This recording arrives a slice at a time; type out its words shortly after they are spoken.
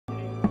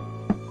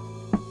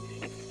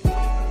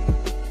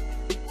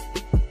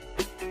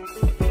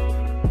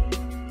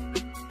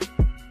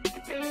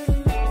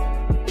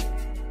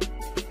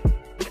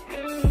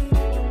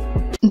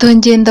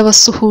Ndongeye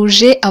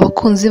ndabasuhuje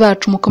abakunzi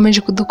bacu mukomeje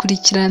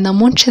kudukurikirana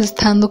mu nce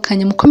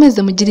zitandukanye, mukomeze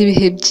mugire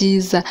ibihe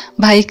byiza.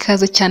 Mbahaye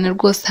ikaze cyane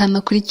rwose hano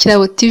kuri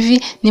Kirabo TV.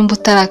 Nimba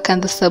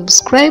utarakanda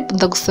subscribe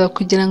ndagusaba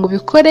kugira ngo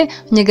ubikore,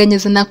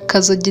 unyeganyeze nako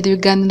kazogira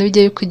ibiganiro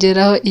bijye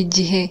bikugeraho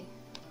igihe.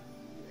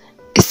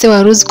 Ese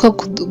wari uzi ko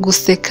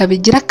guseka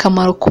bigira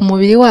akamaro ku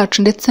mubiri wacu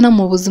ndetse no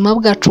mu buzima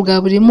bwacu bwa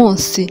buri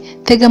munsi?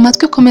 Tega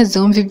amatwi ukomeze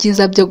wumve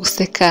ibyiza byo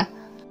guseka.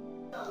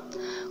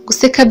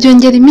 Guseka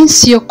byongera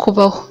iminsi yo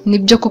kubaho,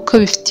 nibyo kuko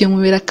bifitiye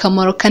umubiri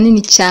akamaro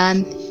kanini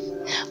cyane.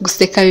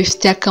 Guseka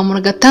bifitiye akamaro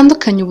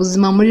gatandukanye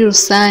ubuzima muri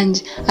rusange.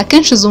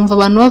 Akenshi uzumva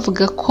abantu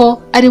bavuga ko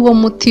ari wo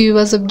muti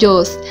w'ibibazo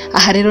byose.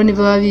 Aha rero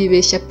ntibaba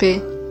bibeshya pe.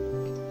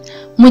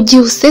 Mu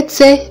gihe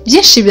usetse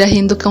byinshi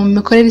birahinduka mu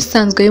mikorere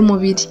isanzwe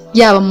y'umubiri,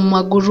 yaba mu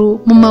maguru,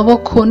 mu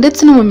maboko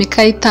ndetse no mu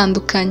mikaya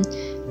itandukanye.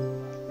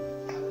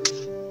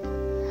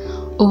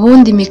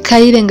 Ubundi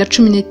imikaya irenga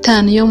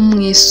 15 yo mu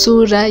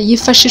isura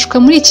yifashishwa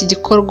muri iki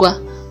gikorwa.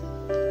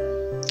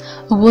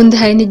 Ubundi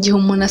hari n'igihe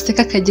umuntu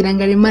aseka akagira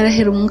ngo arimo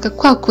arahera umwuka,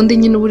 kwa kundi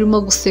nyine uba urimo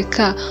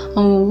guseka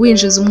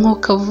winjiza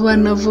umwuka vuba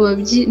na vuba.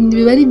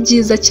 Biba ari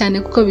byiza cyane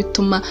kuko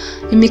bituma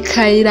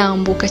imikaya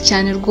irambuka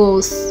cyane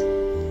rwose.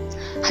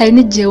 Hari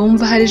n'igihe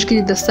wumva hari ijwi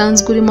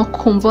ridasanzwe urimo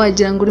kumva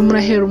wagira ngo urimo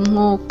urahera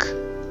umwuka.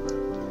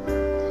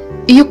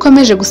 Iyo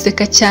ukomeje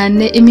guseka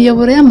cyane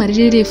imiyoboro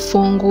y'amarira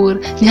irifungura,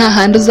 ni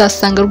hahandi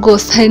uzasanga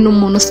rwose hari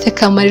n'umuntu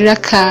useka amarira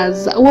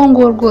akaza. Uwo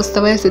nguwo rwose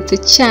aba yasetse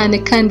cyane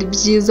kandi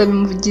byiza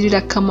bimugirira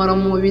akamaro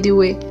mu mubiri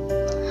we.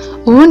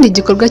 Ubundi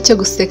igikorwa cyo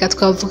guseka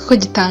twavuga ko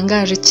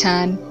gitangaje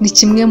cyane, ni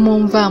kimwe mu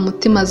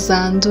mvamutima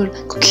zandura,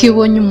 kuko iyo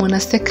ubonye umuntu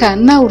aseka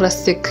nawe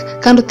uraseka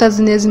kandi utazi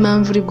neza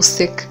impamvu uri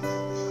guseka.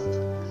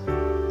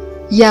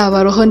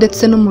 Yaba roho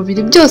ndetse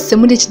n'umubiri byose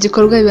muri iki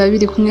gikorwa biba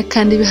biri kumwe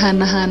kandi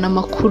bihanahana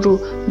amakuru.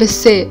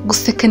 Mbese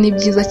guseka ni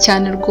byiza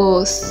cyane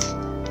rwose.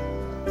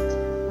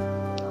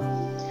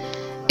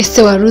 Ese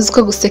wari uzi ko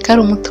guseka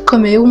ari umuti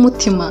ukomeye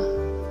w'umutima?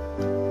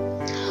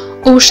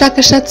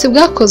 Ubushakashatsi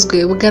bwakozwe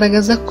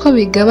bugaragaza ko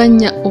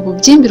bigabanya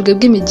ububyimbirwe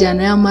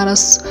bw'imijyana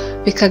y'amaraso,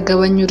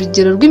 bikagabanya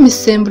urugero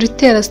rw'imisemburo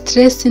itera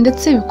stress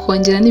ndetse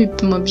bikongera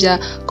n'ibipimo bya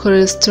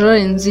cholesterol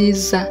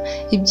nziza.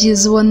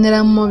 Ibyiza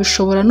uboneramo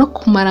bishobora no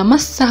kumara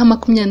amasaha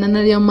 24,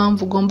 ariyo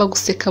mpamvu ugomba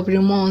guseka buri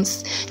munsi.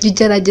 Jya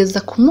ugerageza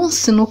ku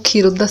munsi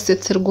ntukire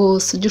udasetse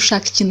rwose. Ujye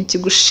ushaka ikintu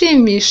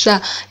kigushimisha,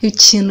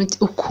 ikintu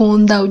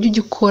ukunda ujye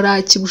ugikora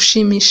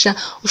kigushimisha.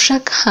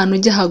 Ushaka ahantu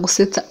ujya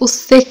hagusetsa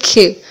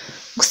useke.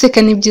 Guseka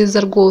ni byiza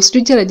rwose. Ujye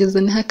ugerageza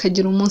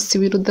ntihakagire umunsi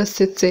wira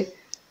udasetse.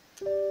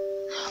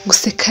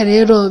 Guseka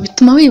rero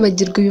bituma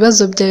wibagirwa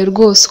ibibazo byawe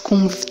rwose,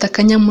 ukumva ufite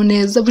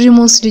akanyamuneza. Buri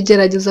munsi ujye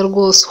ugerageza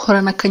rwose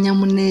uhorana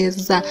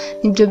akanyamuneza.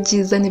 Nibyo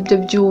byiza, nibyo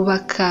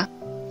byubaka.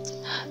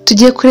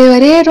 Tugiye kureba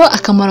rero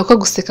akamaro ko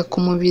guseka ku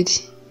mubiri.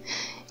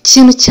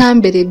 Ikintu cya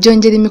mbere,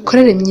 byongera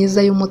imikorere myiza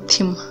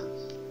y'umutima.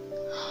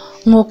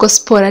 Nk'uko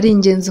siporo ari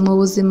ingenzi mu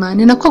buzima,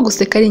 ni nako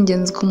guseka ari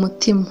ingenzi ku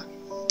mutima.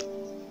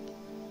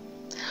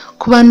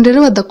 Ku bantu rero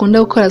badakunda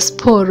gukora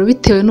siporo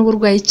bitewe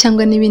n'uburwayi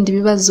cyangwa n'ibindi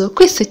bibazo,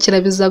 kwisekera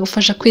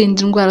bizagufasha kwirinda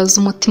indwara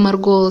z'umutima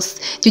rwose.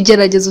 Jya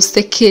ugerageza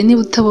useke.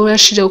 Niba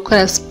utabashije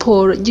gukora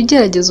siporo, jya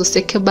ugerageza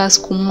useke basi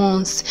ku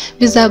munsi.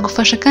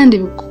 Bizagufasha kandi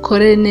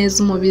bigukorere neza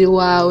umubiri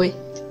wawe.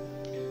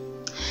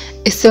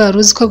 Ese wari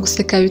uzi ko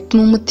guseka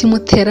bituma umutima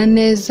utera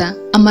neza,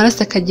 amaraso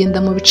akagenda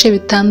mu bice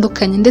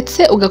bitandukanye ndetse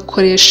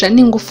ugakoresha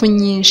n'ingufu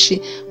nyinshi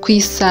ku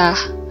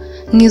isaha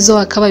nk'izo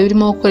wakabaye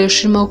urimo gukoresha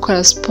urimo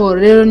gukora siporo?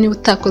 Rero niba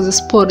utakoze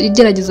siporo,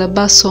 ugerageza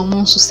basi uwo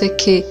munsi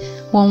useke.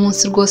 Uwo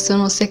munsi rwose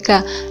nuseka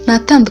nta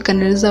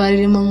tandukaniro rizaba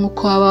ririmo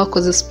nk'uko waba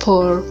wakoze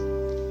siporo.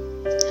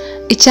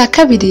 Icya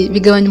kabiri,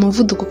 bigabanya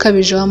umuvuduko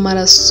ukabije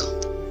w'amaraso.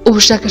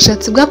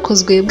 Ubushakashatsi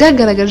bwakozwe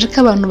bwagaragaje ko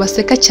abantu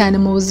baseka cyane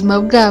mu buzima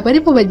bwabo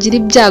aribo bagira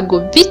ibyago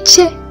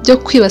bike byo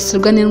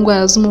kwibasirwa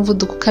n'indwara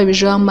z'umuvuduko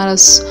ukabije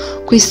w'amaraso.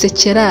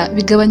 Kwisekera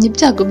bigabanya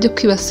ibyago byo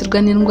kwibasirwa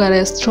n'indwara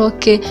ya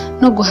stroke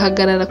no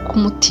guhagarara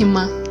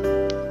k'umutima.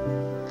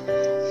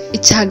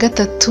 Icya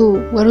gatatu,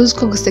 wari uzi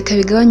ko guseka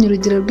bigabanya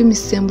urugero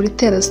rw'imisemburo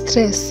itera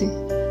stress?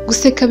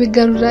 Guseka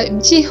bigarura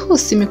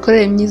byihuse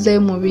imikorere myiza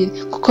y'umubiri,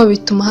 kuko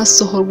bituma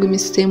hasohorwa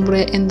imisemburo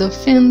ya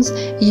endorphins.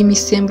 Iyi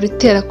misemburo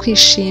itera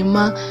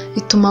kwishima,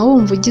 bituma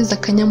wumva ugize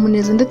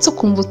akanyamuneza ndetse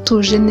ukumva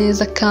utuje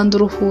neza kandi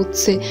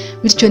uruhutse,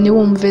 bityo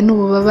ntiwumve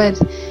n'ububabare.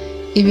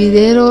 Ibi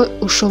rero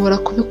ushobora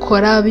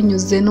kubikora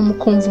binyuze no mu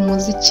kumva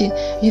umuziki.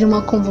 Iyo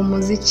urimo kumva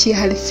umuziki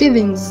hari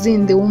feelings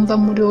zindi wumva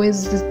muri wowe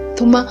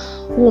zituma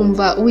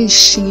wumva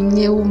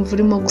wishimye, wumva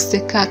urimo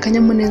guseka,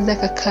 akanyamuneza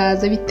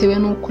kakaza bitewe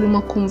n'uko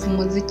urimo kumva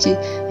umuziki.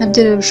 Nabyo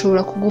rero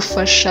bishobora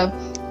kugufasha.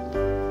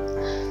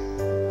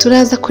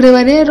 Turaza kureba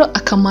rero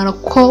akamaro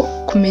ko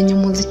kumenya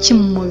umuziki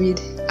mu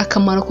mubiri,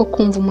 akamaro ko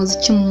kumva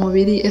umuziki mu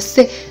mubiri.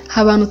 Ese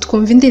abantu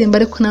twumva indirimbo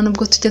ariko nta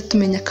nubwo tujya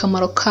tumenya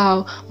akamaro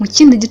kawo. Mu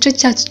kindi gice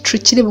cyacu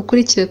kiri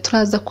bukurikire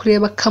turaza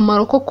kureba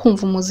akamaro ko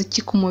kumva umuziki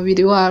ku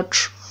mubiri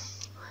wacu.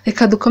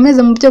 Reka dukomeze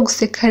mu byo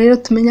guseka rero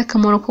tumenye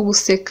akamaro ko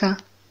guseka.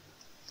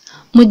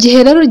 Mu gihe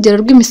rero urugero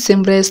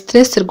rw'imisemburo ya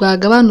stress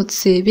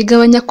rwagabanutse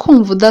bigabanya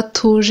kumva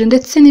udatuje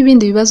ndetse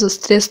n'ibindi bibazo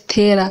stress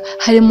itera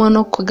harimo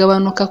no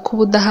kugabanuka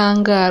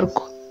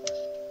k'ubudahangarwa.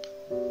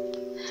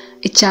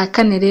 Icya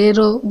kane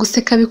rero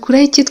guseka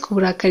bikuraho icyitwa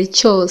uburakari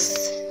cyose.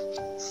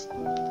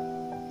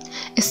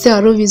 Ese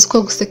wari ubizi ko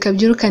guseka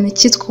byirukana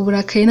icyitwa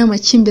uburakari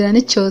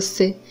n'amakimbirane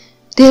cyose?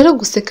 Rero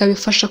guseka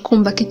bifasha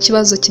kumva ko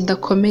ikibazo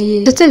kidakomeye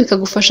ndetse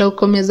bikagufasha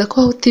gukomeza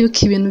kubaho utibuka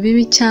ibintu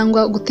bibi cyangwa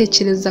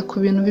gutekereza ku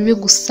bintu bibi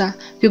gusa,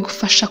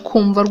 bigufasha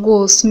kumva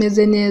rwose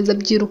umeze neza,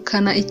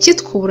 byirukana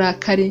icyitwa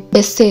uburakari.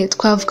 Ese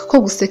twavuga ko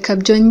guseka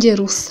byongera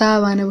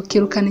ubusabane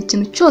bukirukana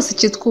ikintu cyose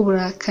cyitwa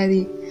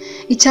uburakari.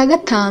 Icya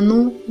gatanu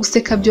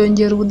guseka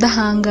byongera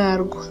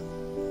ubudahangarwa.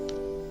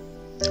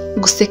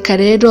 Guseka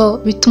rero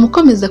bituma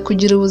ukomeza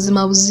kugira ubuzima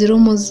buzira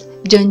umuze,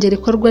 byongera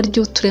ikorwa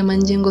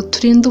ry'uturemangingo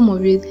turinda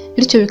umubiri,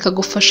 bityo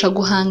bikagufasha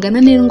guhangana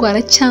n'indwara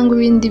cyangwa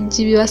ibindi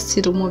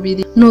byibasira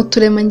umubiri. Ni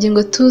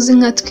uturemangingo tuzi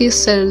nka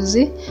T-cells.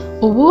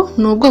 Ubu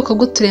ni ubwoko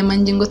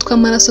bw'uturemangingo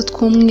tw'amaraso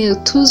tw'umweru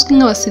tuzwi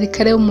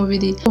nk'abasirikare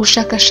b'umubiri.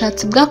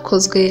 Ubushakashatsi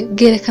bwakozwe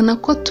bwerekana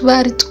ko tuba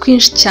ari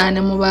twinshi cyane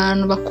mu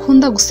bantu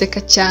bakunda guseka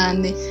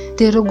cyane.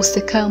 Rero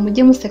guseka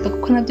mujye museka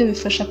kuko nabyo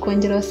bifasha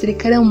kongera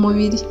abasirikare mu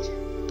mubiri.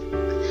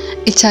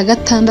 Icya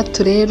gatandatu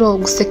rero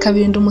guseka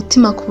birinda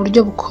umutima ku buryo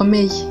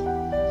bukomeye.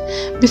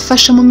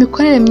 Bifasha mu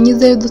mikorere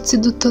myiza y'udutsi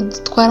duto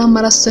dutwara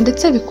amaraso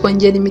ndetse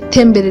bikongera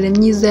imitemberere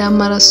myiza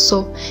y'amaraso.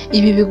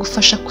 Ibi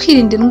bigufasha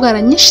kwirinda indwara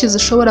nyinshi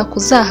zishobora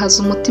kuzahaza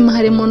umutima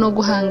harimo no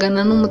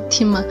guhangana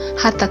n'umutima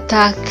heart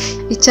attack.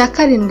 Icya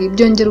karindwi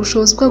byongera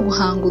ubushobozi bwo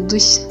guhanga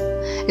udushya.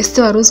 Ese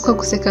wari uzi ko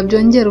guseka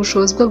byongera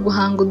ubushobozi bwo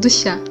guhanga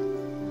udushya?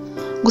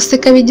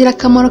 Guseka bigira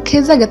akamaro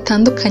keza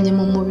gatandukanye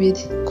mu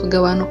mubiri: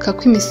 kugabanuka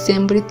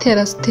kw'imisemburo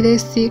itera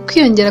stress,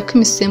 kwiyongera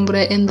kw'imisemburo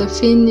ya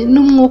endorphine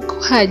n'umwuka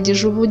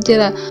uhagije uba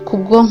ugera ku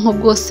bwonko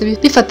bwose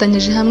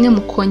bifatanyije hamwe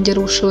mu kongera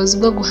ubushobozi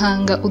bwo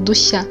guhanga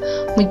udushya.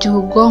 Mu gihe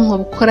ubwonko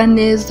bukora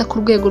neza ku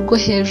rwego rwo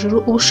hejuru,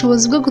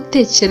 ubushobozi bwo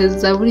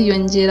gutekereza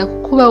buriyongera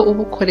kuko uba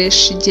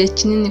ubukoresha igihe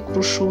kinini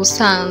kurusha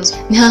ubusanzwe.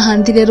 Ni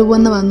hahandi rero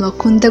ubona abantu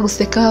bakunda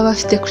guseka baba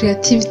bafite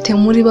creativity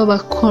muri bo,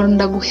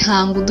 bakunda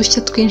guhanga udushya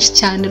twinshi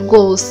cyane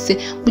rwose.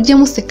 Mujye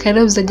museka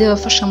rero bizajya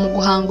bibafasha mu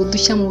guhanga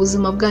udushya mu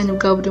buzima bwanyu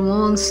bwa buri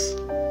munsi.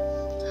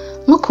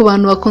 Nko ku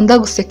bantu bakunda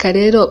guseka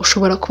rero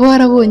ushobora kuba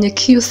warabonye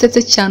ko iyo usetse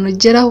cyane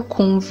ugeraho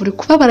ukumva uri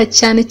kubabara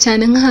cyane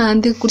cyane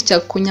nk'ahandi gutya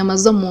ku nyama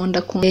zo mu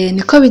nda.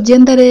 Niko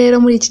bigenda rero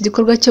muri iki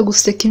gikorwa cyo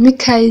guseka,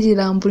 imikaya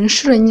irambura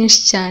inshuro nyinshi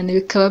cyane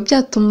bikaba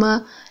byatuma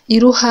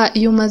iruha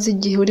iyo umaze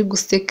igihe uri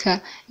guseka.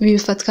 Ibi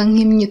bifatwa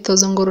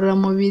nk'imyitozo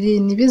ngororamubiri,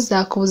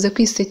 ntibizakubuze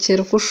kwisekera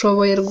uko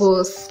ushoboye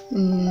rwose.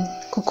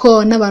 Kuko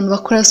n'abantu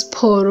bakora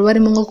siporo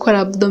barimo nko gukora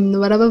abdomino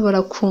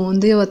barababara ku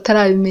nda iyo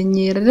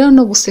batarabimenyera. Rero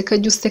no guseka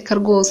jya useka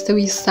rwose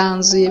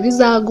wisanzuye,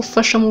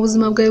 bizagufasha mu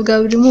buzima bwawe bwa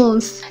buri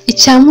munsi.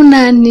 Icya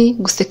munani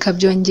guseka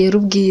byongera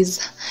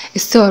ubwiza.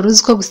 Ese wari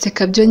uzi ko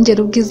guseka byongera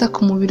ubwiza ku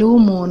mubiri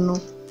w'umuntu?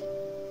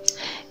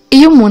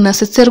 Iyo umuntu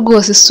asetse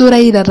rwose isura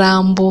ye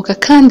irarambuka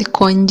kandi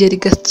ikongera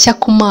igacya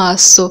ku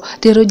maso.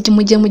 Rero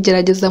mujye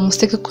mugerageza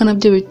museke ko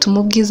nabyo bituma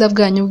ubwiza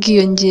bwanyu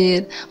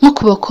bwiyongera. Nko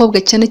ku bakobwa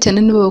cyane cyane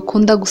nibo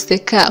bakunda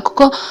guseka,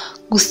 kuko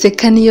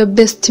guseka niyo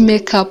best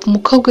makeup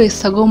umukobwa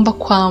wese agomba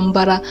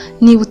kwambara.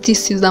 Niba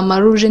utisize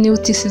amaruje, niba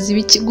utisize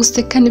ibiki,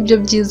 guseka nibyo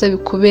byiza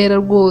bikubera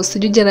rwose.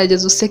 Jya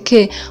ugerageza useke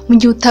mu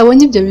gihe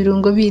utabonye ibyo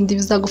birungo bindi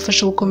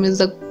bizagufasha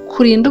gukomeza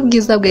kurinda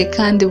ubwiza bwawe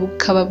kandi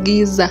bukaba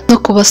bwiza. No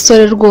ku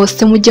basore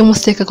rwose mujye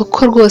museka kuko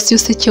rwose iyo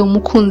usekeye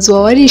umukunzi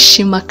wawe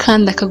arishima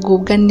kandi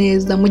akagubwa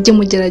neza. Mujye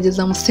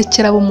mugerageza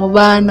musekera abo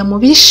mubana,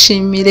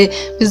 mubishimire,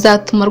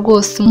 bizatuma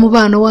rwose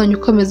umubano wanyu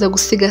ukomeza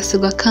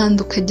gusigasirwa kandi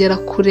ukagera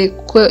kure,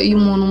 kuko iyo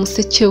umuntu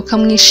umusekeye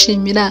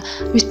ukamwishimira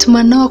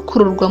bituma nawe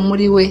akururwa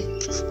muri we.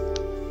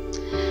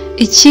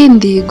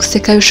 Ikindi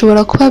guseka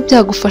bishobora kuba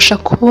byagufasha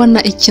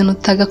kubona ikintu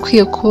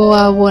utagakwiye kuba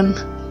wabona.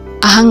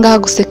 Ahangaha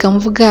guseka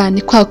mvuga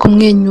ni kwa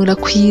kumwenyura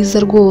kwiza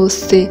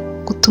rwose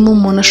gutuma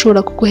umuntu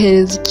ashobora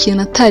kuguhereza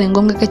ikintu atari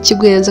ngombwa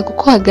akakiguhereza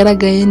kuko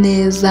hagaragaye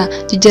neza.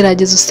 Jya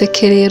ugerageza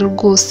useke rero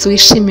rwose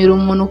wishimira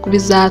umuntu,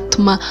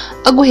 bizatuma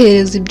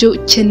aguhereza ibyo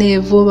ukeneye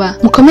vuba.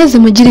 Mukomeze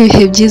mugire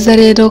ibihe byiza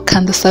rero,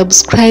 kanda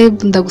subscribe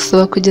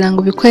ndagusaba kugira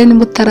ngo ubikore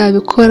nimba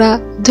utarabikora,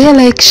 duhe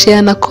like,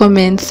 share na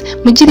comments.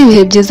 Mugire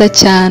ibihe byiza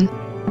cyane.